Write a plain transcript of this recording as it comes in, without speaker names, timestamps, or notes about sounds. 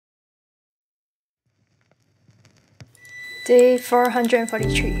Day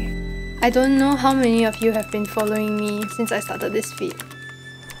 443. I don't know how many of you have been following me since I started this feed.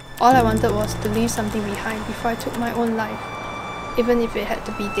 All I wanted was to leave something behind before I took my own life, even if it had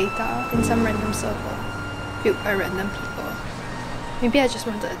to be data in some random server, built by random people. Maybe I just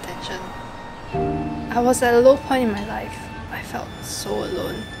wanted attention. I was at a low point in my life. I felt so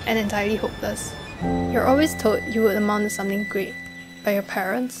alone and entirely hopeless. You're always told you would amount to something great by your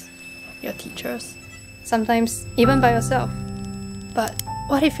parents, your teachers, sometimes even by yourself. But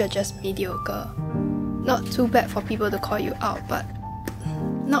what if you're just mediocre? Not too bad for people to call you out, but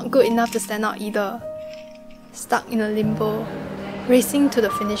not good enough to stand out either. Stuck in a limbo, racing to the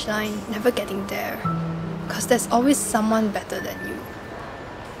finish line, never getting there, cause there's always someone better than you.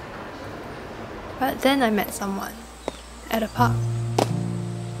 But then I met someone at a park.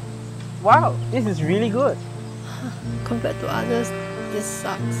 Wow, this is really good. Compared to others, this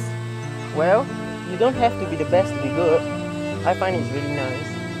sucks. Well, you don't have to be the best to be good. I find it's really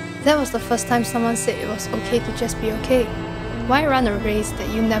nice. That was the first time someone said it was okay to just be okay. Why run a race that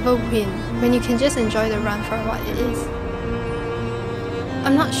you never win when you can just enjoy the run for what it is?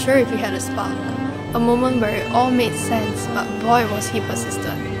 I'm not sure if we had a spark, a moment where it all made sense, but boy was he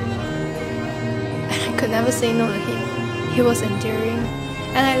persistent. And I could never say no to him. He was endearing,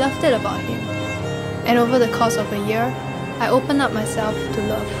 and I loved it about him. And over the course of a year, I opened up myself to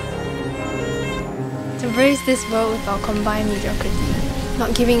love. To embrace this world with our combined mediocrity,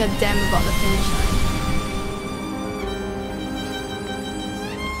 not giving a damn about the finish line.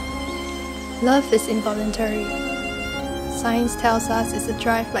 Love is involuntary. Science tells us it's a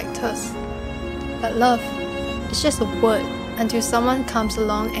drive like thirst. But love is just a word until someone comes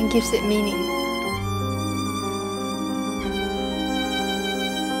along and gives it meaning.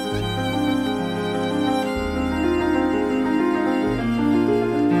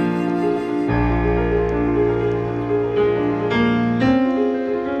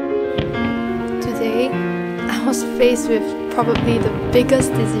 I was faced with probably the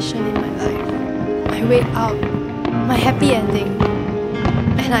biggest decision in my life. My way out, my happy ending,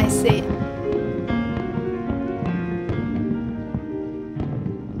 and I said,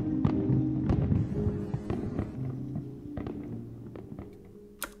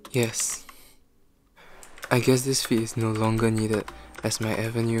 yes. I guess this feed is no longer needed as my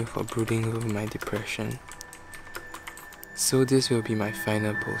avenue for brooding over my depression. So this will be my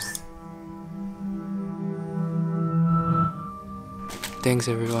final post. Thanks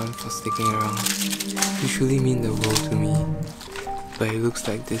everyone for sticking around. You truly mean the world to me. But it looks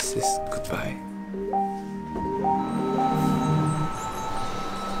like this is goodbye.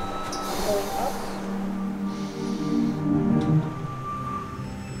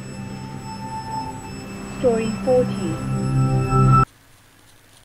 Story 40.